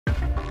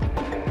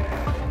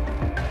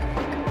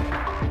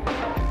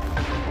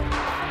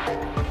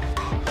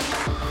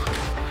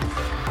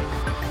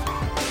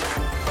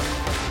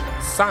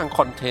สร้างค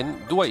อนเทนต์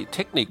ด้วยเท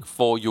คนิค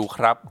for you ค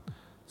รับ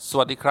ส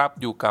วัสดีครับ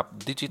อยู่กับ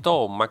Digital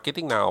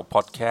Marketing Now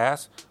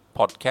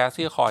Podcast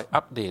ที่คอย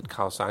อัปเดต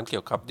ข่าวสารเกี่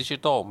ยวกับ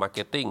Digital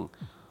Marketing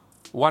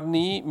วัน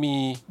นี้มี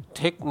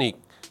เทคนิค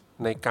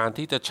ในการ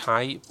ที่จะใช้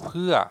เ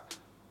พื่อ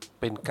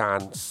เป็นการ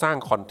สร้าง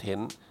คอนเทน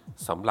ต์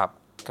สำหรับ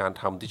การ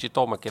ทำ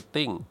Digital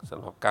Marketing ส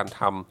ำหรับการ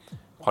ท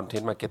ำ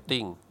Content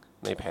Marketing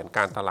ในแผนก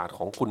ารตลาดข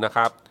องคุณนะค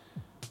รับ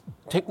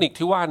เทคนิค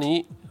ที่ว่านี้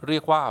เรี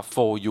ยกว่า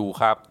for you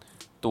ครับ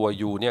ตัว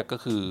U เนี่ยก็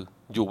คือ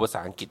U ภาษ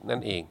าอังกฤษนั่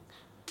นเอง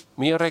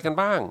มีอะไรกัน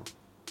บ้าง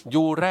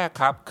U แรก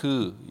ครับคือ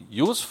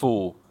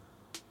useful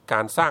ก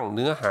ารสร้างเ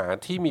นื้อหา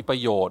ที่มีประ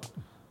โยชน์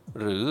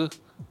หรือ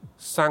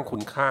สร้างคุ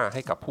ณค่าใ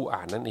ห้กับผู้อ่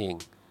านนั่นเอง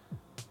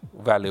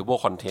valuable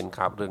content ค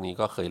รับเรื่องนี้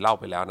ก็เคยเล่า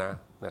ไปแล้ว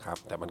นะครับ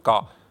แต่มันก็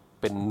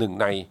เป็นหนึ่ง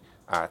ใน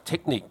เท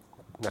คนิค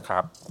นะครั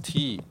บ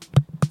ที่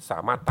สา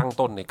มารถตั้ง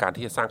ต้นในการ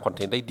ที่จะสร้างคอนเ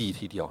ทนต์ได้ดี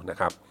ทีเดียวนะ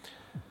ครับ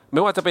ไ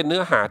ม่ว่าจะเป็นเนื้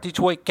อหาที่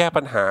ช่วยแก้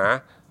ปัญหา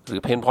หรื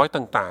อเพนพอยต์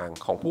ต่าง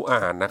ๆของผู้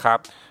อ่านนะครับ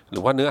หรื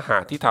อว่าเนื้อหา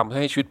ที่ทำใ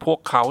ห้ชีวิตพวก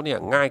เขาเนี่ย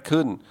ง่าย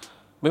ขึ้น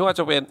ไม่ว่าจ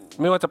ะ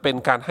เป็น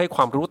การให้ค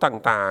วามรู้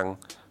ต่าง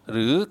ๆห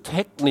รือเท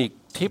คนิค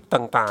ทิป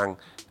ต่าง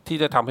ๆที่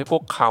จะทำให้พว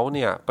กเขาเ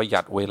นี่ยประหยั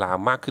ดเวลา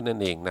มากขึ้นนั่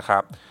นเองนะครั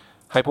บ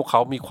ให้พวกเขา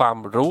มีความ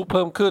รู้เ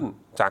พิ่มขึ้น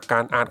จากกา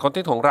รอ่านคอนเท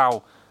นต์ของเรา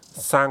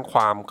สร้างคว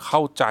ามเข้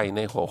าใจใน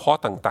หัวข้อ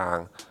ต่าง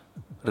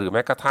ๆหรือแ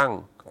ม้กระทั่ง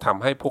ท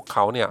ำให้พวกเข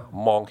าเนี่ย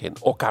มองเห็น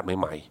โอกาส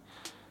ใหม่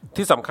ๆ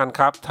ที่สำคัญ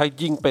ครับถ้า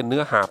ยิ่งเป็นเนื้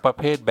อหาประ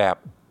เภทแบบ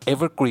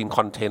evergreen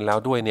content แล้ว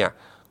ด้วยเนี่ย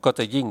ก็จ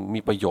ะยิ่งมี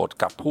ประโยชน์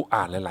กับผู้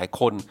อ่านหลายๆ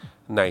คน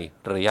ใน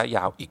ระยะย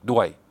าวอีกด้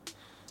วย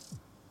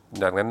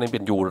ดังนั้นนี่เป็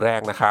นยูแร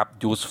กนะครับ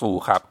useful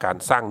ครับการ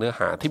สร้างเนื้อ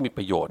หาที่มีป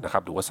ระโยชน์นะครั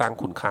บหรือว่าสร้าง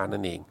คุณค่านั่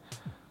นเอง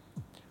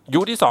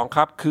ยูที่2ค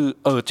รับคือ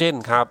urgent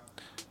ครับ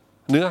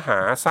เนื้อหา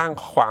สร้าง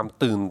ความ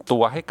ตื่นตั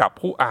วให้กับ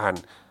ผู้อ่าน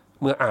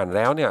เมื่ออ่านแ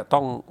ล้วเนี่ยต้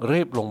อง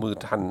รีบลงมือ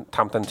ท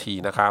ำทันที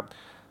นะครับ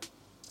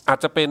อาจ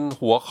จะเป็น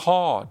หัวข้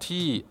อ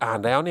ที่อ่าน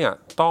แล้วเนี่ย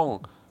ต้อง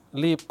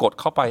รีบกด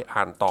เข้าไป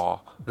อ่านต่อ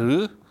หรือ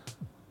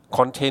ค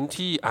อนเทนต์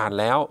ที่อ่าน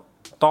แล้ว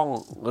ต้อง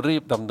รี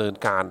บดำเนิน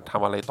การท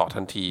ำอะไรต่อ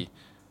ทันที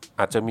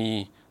อาจจะมี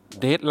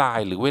เดดไล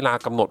น์หรือเวลา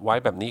กำหนดไว้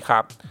แบบนี้ครั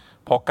บ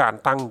เพราะการ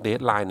ตั้งเด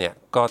ดไลน์เนี่ย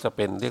ก็จะเ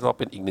ป็นเรียกว่า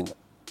เป็นอีกหนึ่ง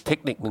เทค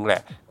นิคนึงแหล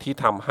ะที่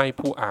ทำให้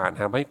ผู้อ่าน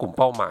ทำให้กลุ่ม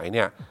เป้าหมายเ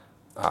นี่ย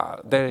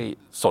ได้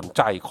สนใ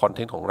จคอนเท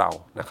นต์ของเรา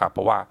นะครับเพ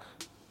ราะว่า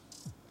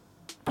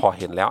พอ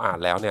เห็นแล้วอ่าน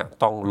แล้วเนี่ย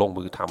ต้องลง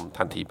มือทำ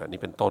ทันทีแบบนี้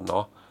เป็นต้นเน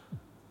าะ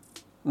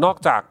นอก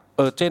จาก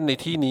urgent ใน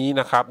ที่นี้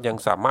นะครับยัง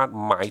สามารถ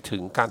หมายถึ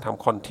งการท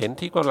ำคอนเทนต์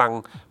ที่กำลัง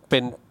เป็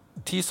น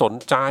ที่สน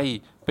ใจ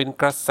เป็น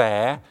กระแส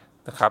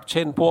นะครับเ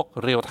ช่นพวก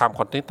real time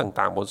content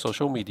ต่างๆบนโซเ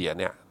ชียลมีเดีย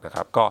เนี่ยนะค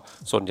รับก็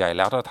ส่วนใหญ่แ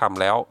ล้วถ้าท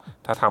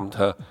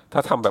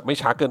ำแบบไม่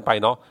ช้าเกินไป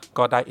เนาะ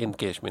ก็ได้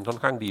engagement ค่อน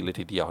ข้างดีเลย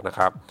ทีเดียวนะค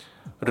รับ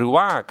หรือ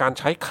ว่าการ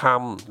ใช้ค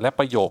ำและ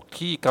ประโยค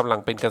ที่กำลัง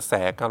เป็นกระแส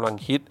กำลัง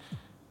ฮิต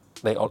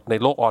ใน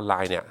โลกออนไล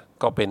น์เนี่ย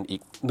ก็เป็นอี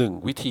กหนึ่ง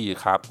วิธี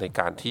ครับใน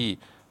การที่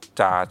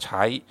จะใ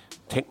ช้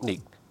เทคนิค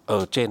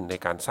urgent ใน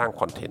การสร้าง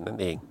คอนเทนต์นั่น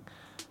เอง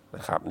น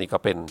ะครับนี่ก็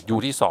เป็น U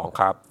ที่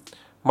2ครับ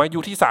มา U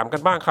ที่3กั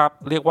นบ้างครับ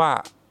เรียกว่า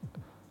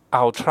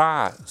ultra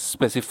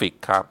specific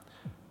ครับ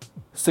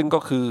ซึ่งก็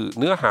คือ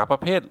เนื้อหาปร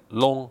ะเภท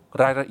ลง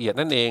รายละเอียด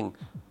นั่นเอง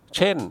เ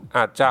ช่นอ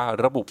าจจะ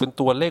ระบุเป็น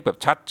ตัวเลขแบบ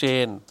ชัดเจ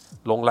น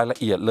ลงรายละ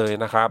เอียดเลย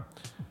นะครับ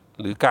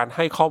หรือการใ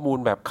ห้ข้อมูล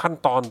แบบขั้น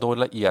ตอนโดย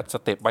ละเอียดส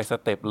เต็ป by ส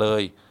เต็ปเล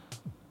ย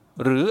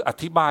หรืออ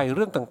ธิบายเ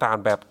รื่องต่าง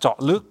ๆแบบเจาะ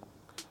ลึก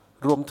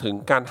รวมถึง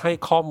การให้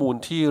ข้อมูล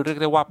ที่เรียก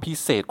ได้ว่าพิ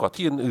เศษกว่า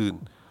ที่อื่น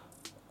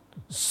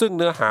ๆซึ่งเ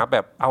นื้อหาแบ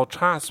บ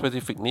ultra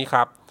specific นี้ค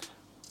รับ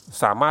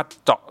สามารถ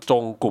เจาะจ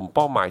งกลุ่มเ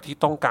ป้าหมายที่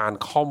ต้องการ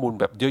ข้อมูล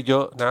แบบเย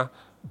อะๆนะ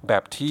แบ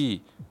บที่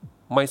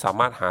ไม่สา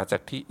มารถหาจา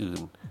กที่อื่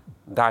น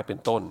ได้เป็น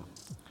ต้น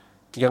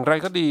อย่างไร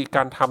ก็ดีก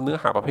ารทำเนื้อ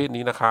หาประเภท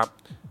นี้นะครับ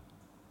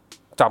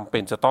จำเป็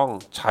นจะต้อง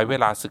ใช้เว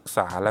ลาศึกษ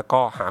าและ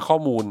ก็หาข้อ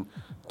มูล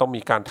ต้อง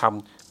มีการท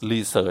ำ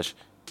research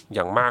อ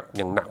ย่างมากอ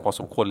ย่างหนักพอ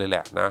สมควรเลยแหล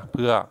ะนะเ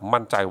พื่อ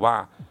มั่นใจว่า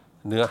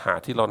เนื้อหา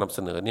ที่เรานำเส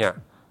นอเนี่ย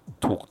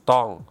ถูกต้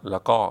องแล้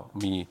วก็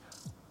มี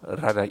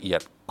รายละเอีย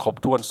ดครบ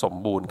ถ้วนสม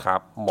บูรณ์ครั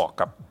บเหมาะ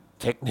กับ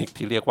เทคนิค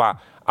ที่เรียกว่า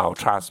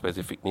ultra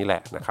specific นี่แหล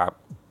ะนะครับ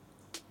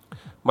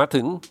มา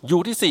ถึง U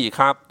ที่4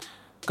ครับ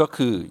ก็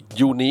คือ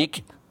unique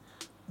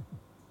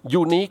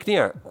เนี่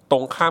ยตร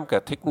งข้ามกั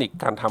บเทคนิค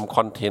การทำค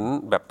อนเทนต์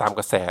แบบตามก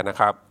ระแสนะ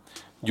ครับ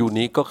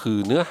unique ก็คือ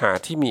เนื้อหา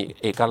ที่มี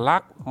เอกลั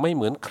กษณ์ไม่เ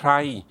หมือนใคร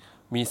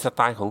มีสไ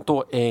ตล์ของตั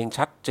วเอง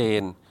ชัดเจ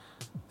น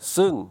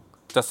ซึ่ง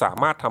จะสา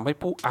มารถทำให้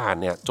ผู้อ่าน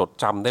เนี่ยจด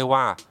จำได้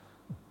ว่า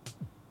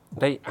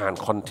ได้อ่าน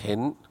คอนเทน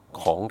ต์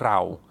ของเรา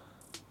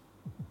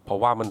เพราะ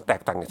ว่ามันแต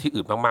กต่างจากที่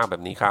อื่นมากๆแบ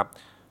บนี้ครับ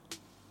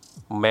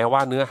แม้ว่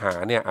าเนื้อหา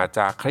เนี่ยอาจจ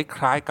ะค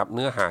ล้ายๆกับเ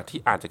นื้อหาที่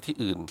อ่านจากที่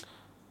อื่น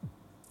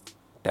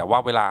แต่ว่า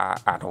เวลา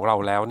อ่านของเรา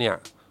แล้วเนี่ย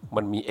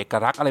มันมีเอก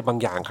ลักษณ์อะไรบาง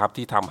อย่างครับ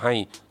ที่ทำให้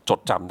จด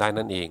จำได้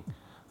นั่นเอง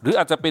หรือ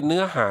อาจจะเป็นเ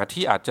นื้อหา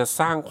ที่อาจจะ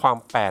สร้างความ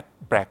แ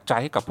ปลกใจ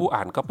ให้กับผู้อ่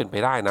านก็เป็นไป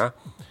ได้นะ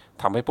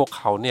ทำให้พวก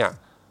เขาเนี่ย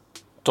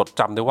จด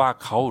จำได้ว่า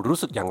เขารู้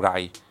สึกอย่างไร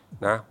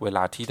นะเวล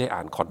าที่ได้อ่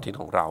านคอนเทนต์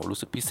ของเรารู้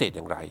สึกพิเศษอ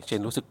ย่างไรเช่น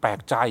รู้สึกแปลก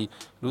ใจ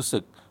รู้สึ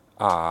ก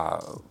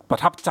ประ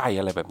ทับใจ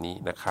อะไรแบบนี้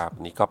นะครับ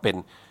นี่ก็เป็น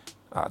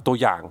ตัว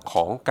อย่างข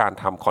องการ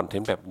ทำคอนเทน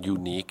ต์แบบ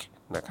unique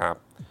นะครับ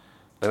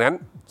ดังนั้น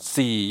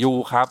 4U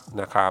ครับ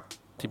นะครับ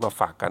ที่มา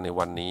ฝากกันใน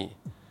วันนี้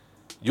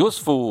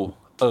useful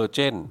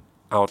urgent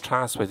ultra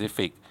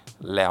specific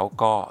แล้ว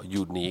ก็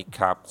unique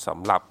ครับส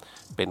ำหรับ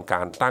เป็นก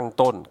ารตั้ง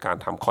ต้นการ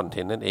ทำคอนเท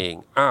นต์นั่นเอง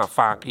ฝ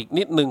ากอีก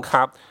นิดนึงค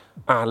รับ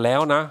อ่านแล้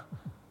วนะ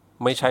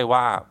ไม่ใช่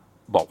ว่า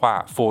บอกว่า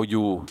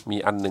 4U มี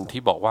อันนึง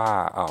ที่บอกว่า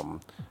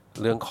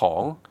เรื่องขอ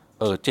ง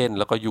urgent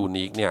แล้วก็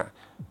unique เนี่ย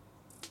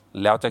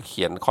แล้วจะเ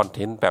ขียนคอนเท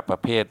นต์แบบปร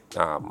ะเภท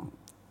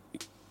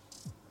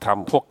ท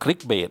ำพวกคลิก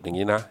เบสอย่าง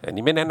นี้นะอัน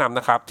นี้ไม่แนะนำ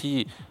นะครับที่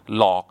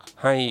หลอก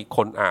ให้ค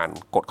นอ่าน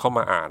กดเข้าม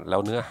าอ่านแล้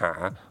วเนื้อหา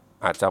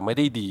อาจจะไม่ไ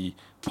ด้ดี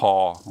พอ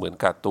เหมือน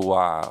กับตัว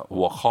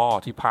หัวข้อ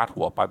ที่พาด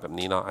หัวไปแบบ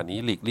นี้เนาะอันนี้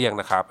หลีกเลี่ยง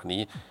นะครับอัน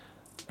นี้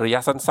ระยะ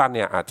สั้นๆเ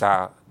นี่ยอาจจะ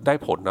ได้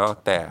ผลเนาะ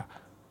แต่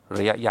ร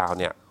ะยะยาว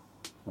เนี่ย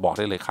บอกไ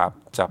ด้เลยครับ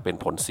จะเป็น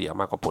ผลเสีย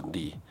มากกว่าผล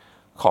ดี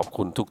ขอบ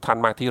คุณทุกท่าน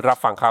มากที่รับ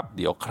ฟังครับเ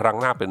ดี๋ยวครั้ง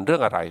หน้าเป็นเรื่อ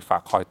งอะไรฝา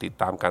กคอยติด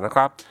ตามกันนะค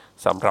รับ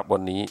สำหรับวั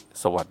นนี้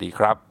สวัสดี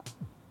ครับ